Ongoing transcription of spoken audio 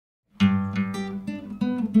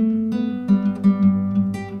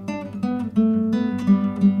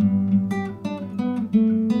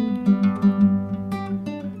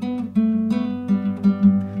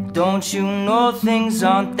Don't you know things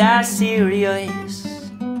aren't that serious?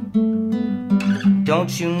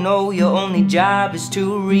 Don't you know your only job is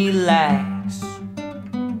to relax?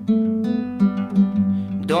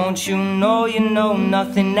 Don't you know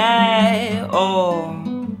nothing at all?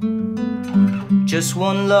 Just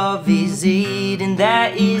one love is it, and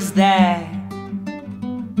that is that.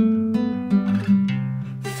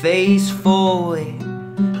 Face forward,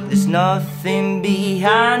 there's nothing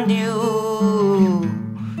behind you,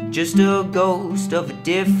 just a ghost of a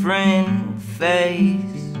different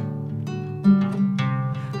face.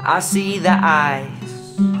 I see the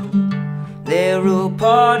eyes, they're a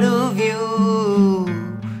part of you,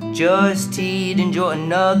 just here to enjoy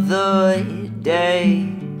another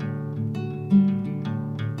day.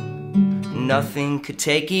 Nothing could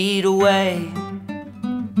take it away.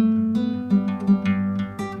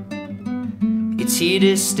 It's here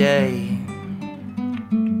to stay.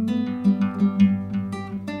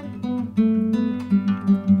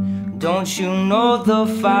 Don't you know the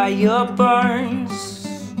fire burns?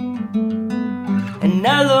 An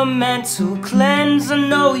elemental cleanse, I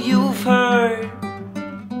know you've heard.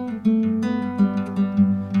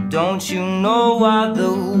 Don't you know why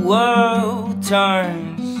the world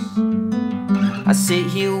turns? I sit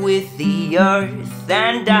here with the earth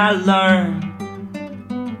and I learn.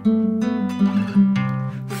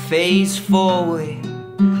 Face forward,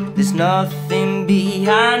 there's nothing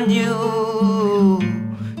behind you,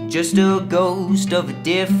 just a ghost of a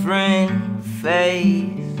different face.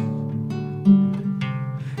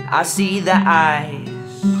 I see the eyes,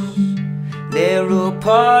 they're a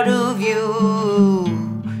part of you,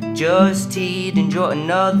 just here to enjoy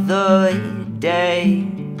another day.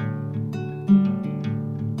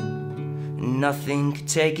 Nothing could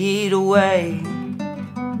take it away.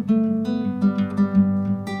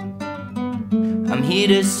 I'm here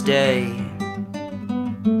to stay.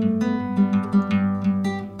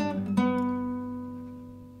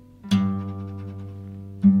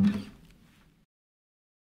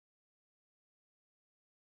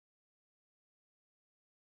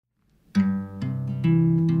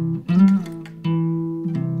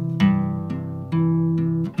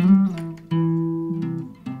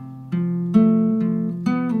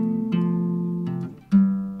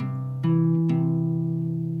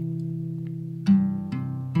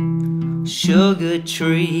 Sugar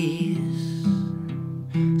trees,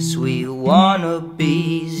 sweet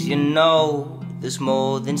wannabes, you know there's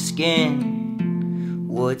more than skin.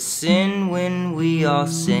 What's sin when we all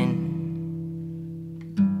sin?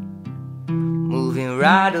 Moving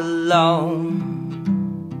right along,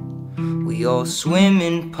 we all swim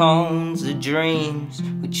in ponds of dreams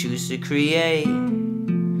we choose to create,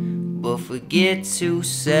 but forget to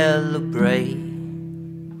celebrate.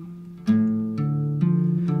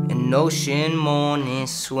 An ocean morning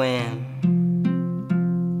swim,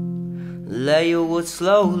 layer would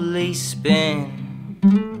slowly spin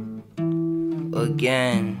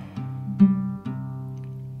again.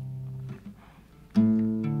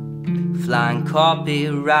 Flying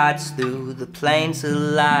carpet rides through the plains of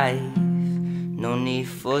life, no need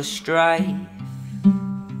for strife.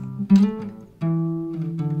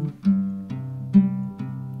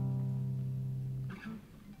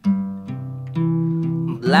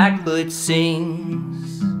 Blackbird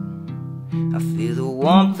sings, I feel the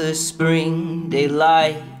warmth of spring.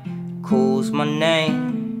 Daylight calls my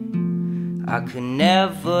name, I could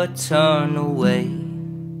never turn away.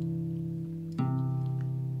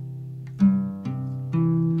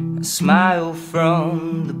 A smile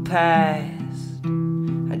from the past,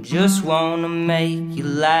 I just wanna make you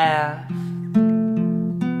laugh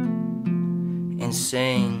and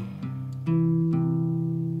sing.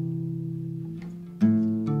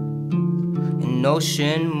 An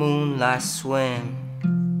ocean moonlight swim,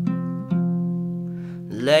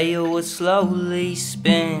 layer would slowly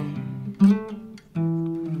spin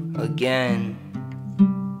again.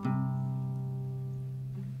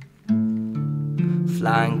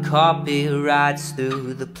 Flying carpet rides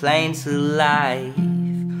through the plains of life,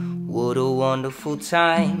 what a wonderful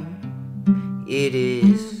time it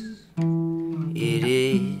is, it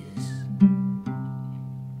is.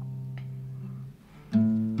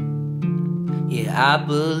 Yeah, I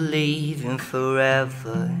believe in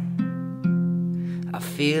forever, I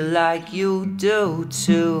feel like you do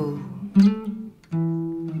too.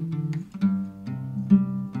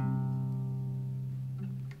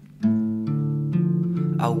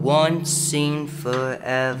 I once seen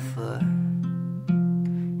forever,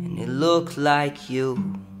 and it looked like you.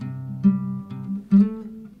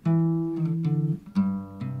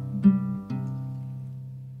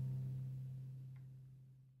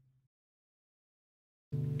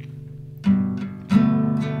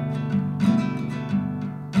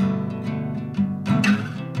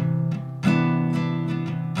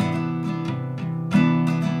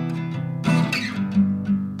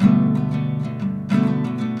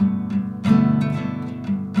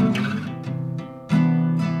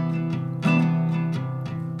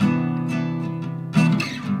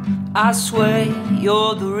 I swear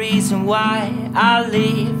you're the reason why I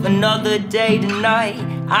live another day tonight.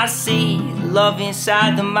 I see love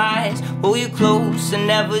inside the eyes, hold you close and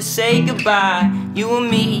never say goodbye. You and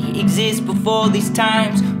me exist before these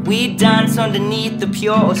times. We dance underneath the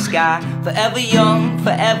pure sky. Forever young,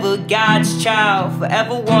 forever God's child.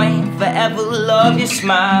 Forever wanting, forever love your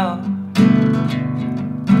smile.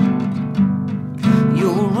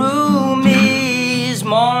 Your room is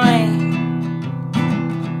mine.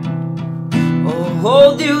 I'll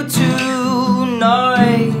hold you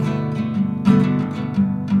tonight.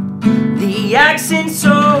 The accent's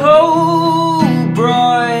so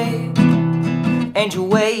bright. Angel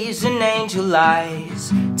ways and angel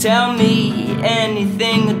eyes. Tell me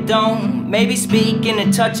anything I don't. Maybe speak in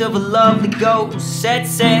a touch of a love that goes. Set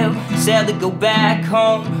sail, sail to go back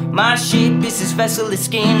home. My ship is this vessel of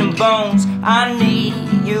skin and bones. I need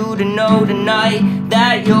you to know tonight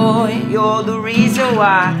that you're the reason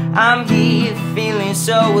why I'm here feeling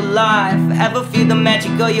so alive. Forever feel the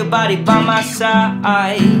magic of your body by my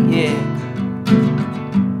side, yeah.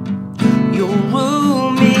 Your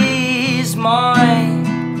room is mine.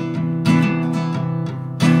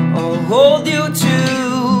 I'll hold you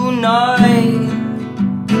tonight.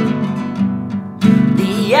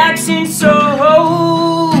 The accent's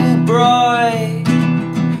so bright.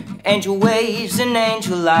 Angel waves and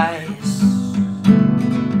angel eyes.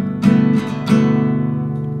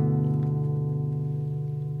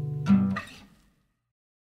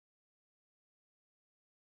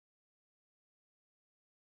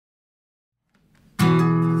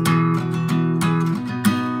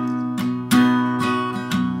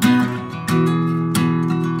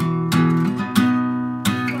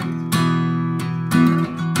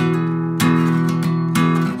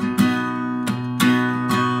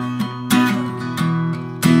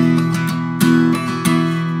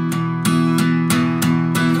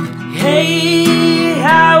 Hey,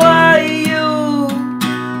 how are you?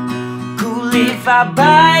 Cool if I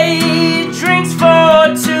buy drinks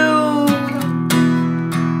for two.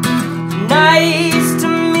 Nice to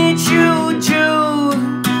meet you,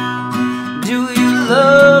 Jude. Do you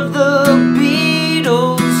love the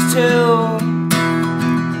Beatles too?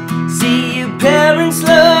 See, your parents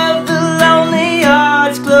love the Lonely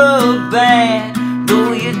Hearts Club Band.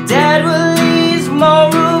 Though your dad, well, he's more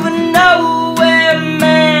of a nowhere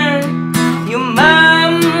man. Your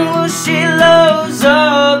mom, well, she loves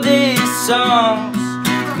all these songs.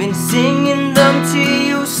 Been singing them to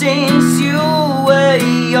you since you were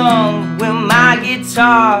young. When my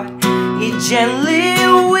guitar, it gently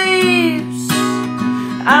weeps,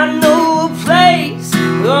 I know a place, a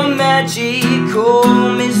magical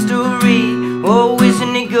mystery. Oh,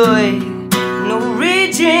 isn't it good? No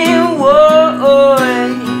region, whoa.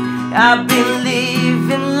 I've been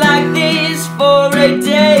living like this for 8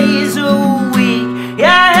 days a week.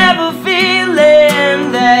 Yeah, I have a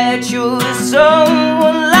feeling that you're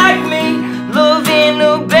someone like me. Loving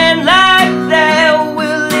a band like that,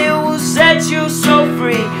 well, it will set you so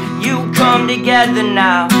free. You come together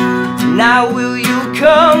now. Now will you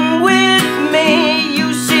come with me?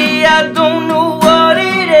 You see, I don't know what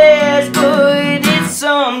it is, but it's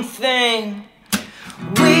something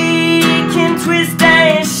we can twist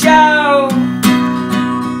and shout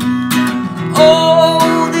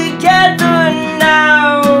all together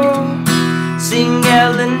now. Sing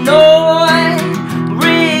Illinois,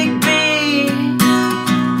 Rigby,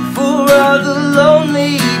 for all the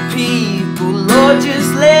lonely people. Lord,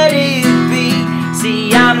 just let it be.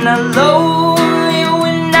 See, I'm not lonely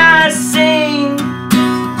when I sing.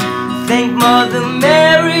 Thank Mother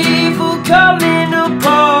Mary for coming to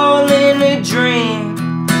Paul in a dream,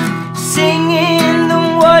 singing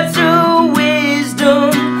the words of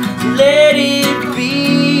wisdom, let it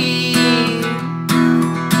be.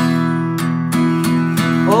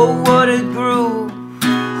 Oh, what a group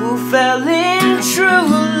who fell in true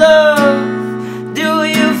love. Do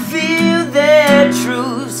you feel their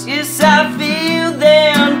truths? Yes, I feel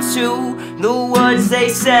them too. The words they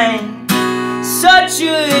sang, such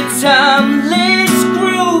a timeless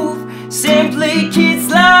groove. Simply kids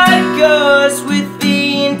like us with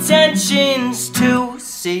the intentions to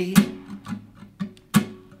see.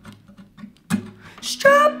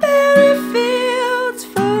 Strawberry fields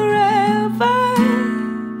forever,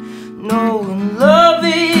 knowing love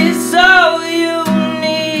is all you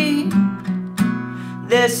need.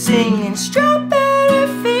 They're singing strawberry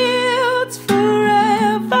fields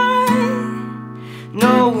forever,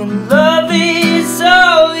 knowing love is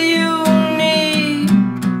all you need.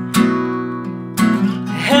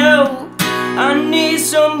 Help, I need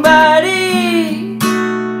somebody,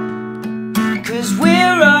 'cause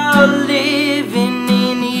we're all living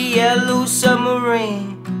in the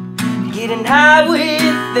high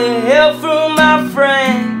with the help from my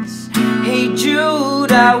friends. Hey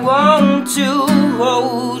Jude, I want to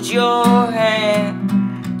hold your hand.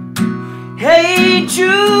 Hey Jude,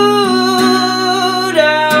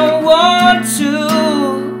 I want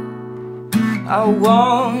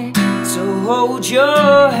to hold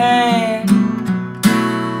your hand.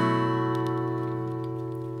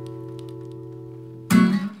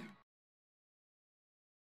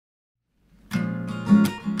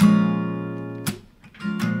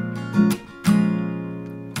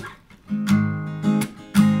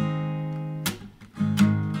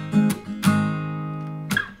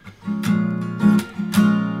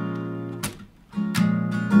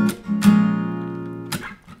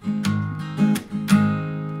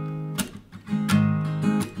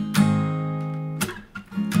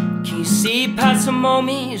 You see past the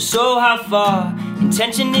moment, so how far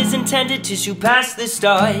intention is intended to shoot past the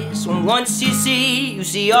stars. When once you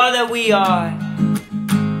see all that we are.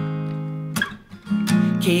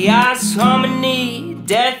 Chaos, harmony,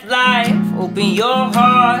 death, life. Open your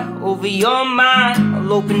heart, over your mind.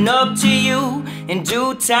 I'll open up to you in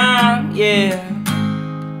due time, yeah.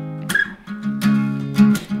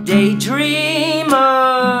 Daydreamer,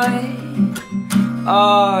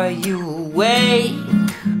 are you awake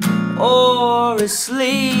or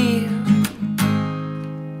asleep?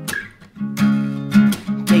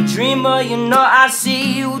 Daydreamer, you know I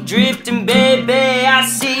see you drifting, baby. I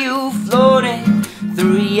see you floating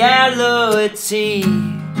through reality.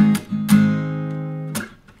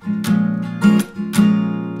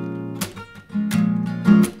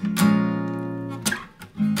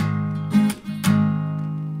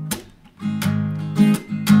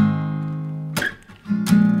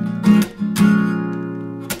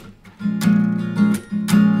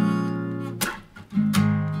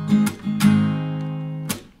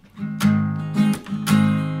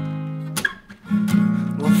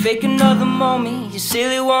 Fake another moment, you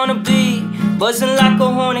silly wanna be buzzing like a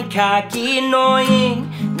hornet, cocky, annoying.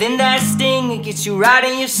 Then that sting, it gets you right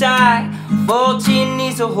in your side. Fall to your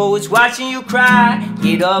knees, the hoe is watching you cry.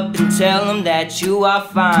 Get up and tell them that you are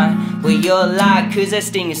fine. Well, you're lying, cause that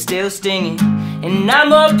sting is still stinging. And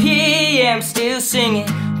I'm up here, yeah, I'm still singing,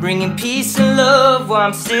 bringing peace and love while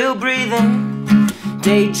I'm still breathing.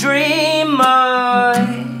 Daydreamer,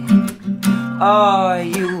 are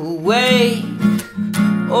you awake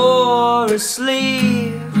or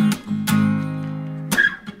asleep?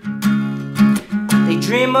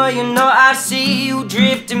 Daydreamer, you know I see you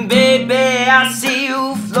drifting, baby. I see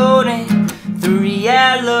you floating through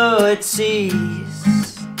realities.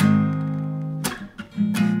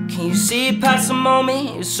 Can you see past the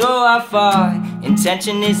moment? You're so how far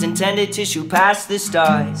intention is intended to shoot past the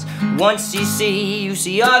stars. Once you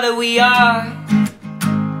see all that we are.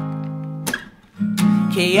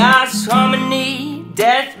 Chaos, harmony,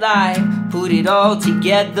 death, life, put it all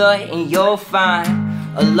together and you'll find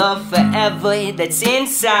a love forever that's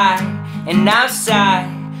inside and outside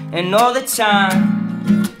and all the time.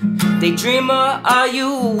 Daydreamer, are you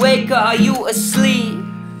awake or are you asleep?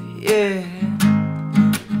 Yeah.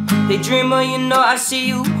 Daydreamer, you know I see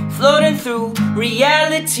you floating through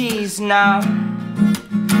realities now.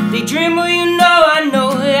 Daydreamer, you know I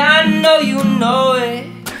know it, I know you know it.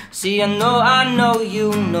 See, I know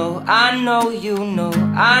you know, I know you know,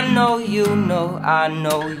 I know you know, I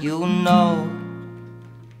know you know.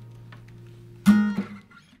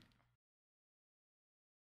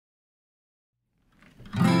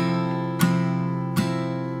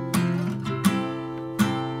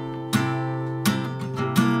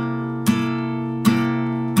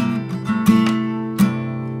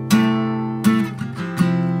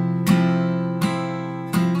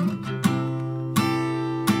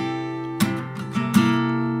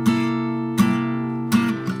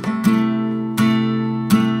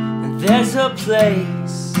 There's a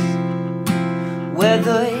place where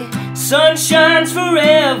the sun shines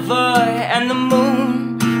forever and the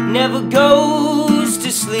moon never goes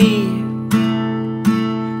to sleep.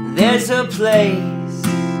 There's a place,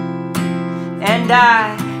 and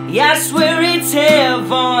I swear it's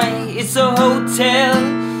heaven. It's a hotel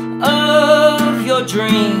of your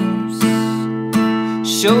dreams.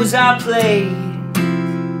 Shows I played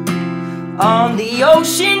on the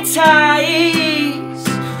ocean tides,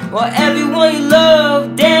 while everyone you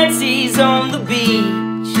love dances on the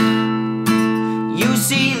beach. You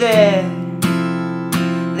see there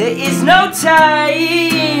is no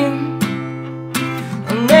time,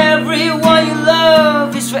 and everyone you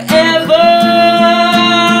love is forever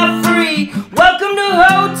free. Welcome to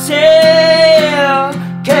Hotel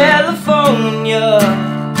California.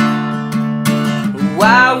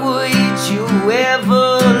 Why would you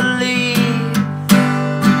ever leave?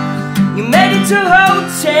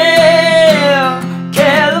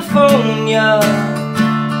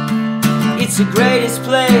 It's the greatest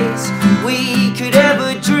place we could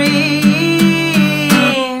ever dream.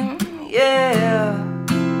 Yeah.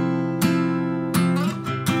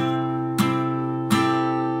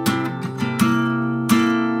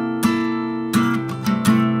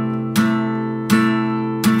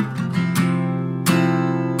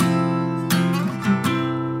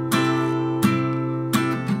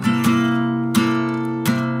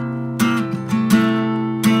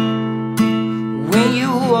 When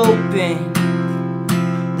you open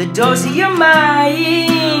the doors of your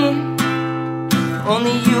mind,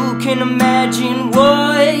 only you can imagine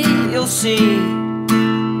what you'll see.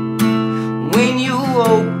 When you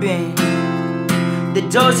open the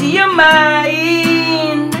doors of your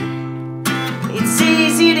mind, it's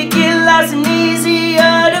easy to get lost and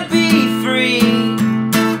easier to be free.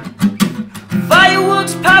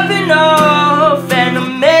 Fireworks popping off,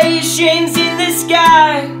 animations in the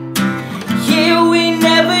sky. Here we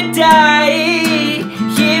never die,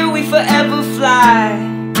 here we forever fly.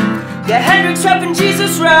 Got Hendrix helping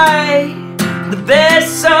Jesus write the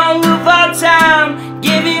best song of all time,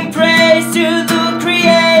 giving praise to the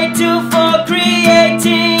Creator for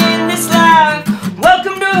creating this life.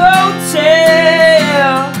 Welcome to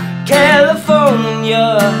Hotel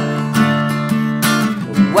California.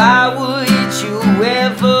 Why would you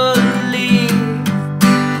ever leave?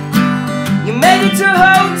 You made it to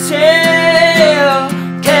Hotel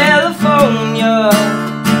California.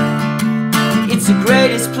 It's the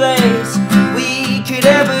greatest place we could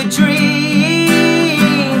ever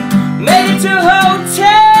dream. Made it to Hotel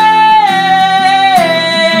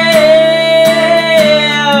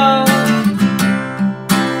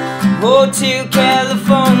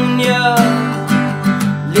California.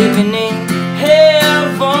 Living in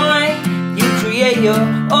heaven, you create your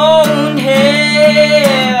own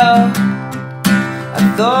hell. I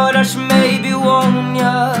thought I should maybe warn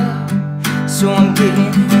ya, so I'm giving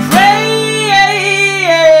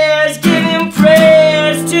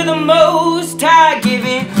prayers to the Most High,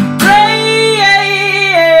 giving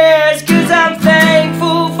prayers, 'cause I'm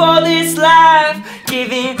thankful for this life,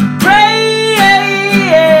 giving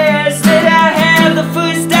prayers that I have the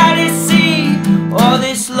first eye to see all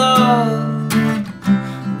this love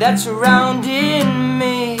that's surrounding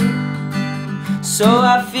me. So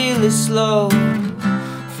I feel it slow,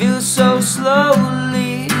 feel so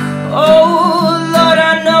slowly. Oh Lord,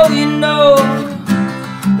 I know you know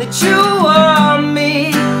that you are me.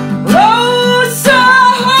 Oh, so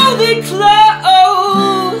hold it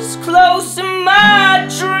close, close in my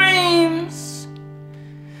dreams.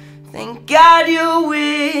 Thank God you're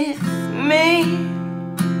with me.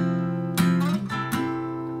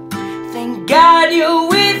 Thank God you're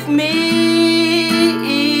with me.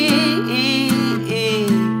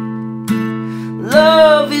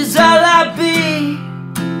 Love is all I be.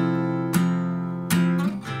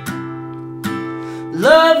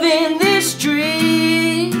 Love in this dream.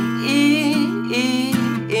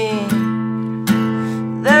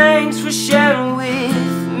 Thanks for sharing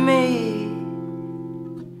with me.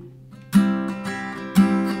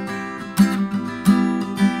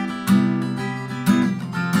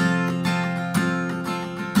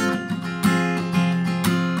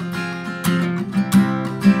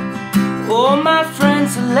 All my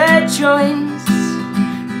friends are legends,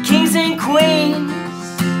 kings and queens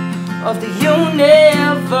of the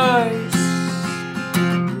universe.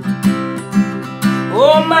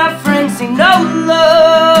 All my friends, they know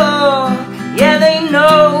love, yeah, they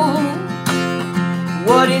know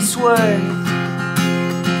what it's worth.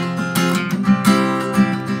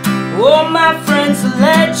 All my friends are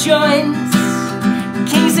legends,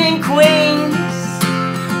 kings and queens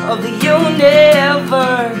of the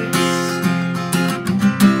universe.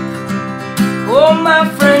 All my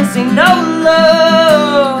friends, they know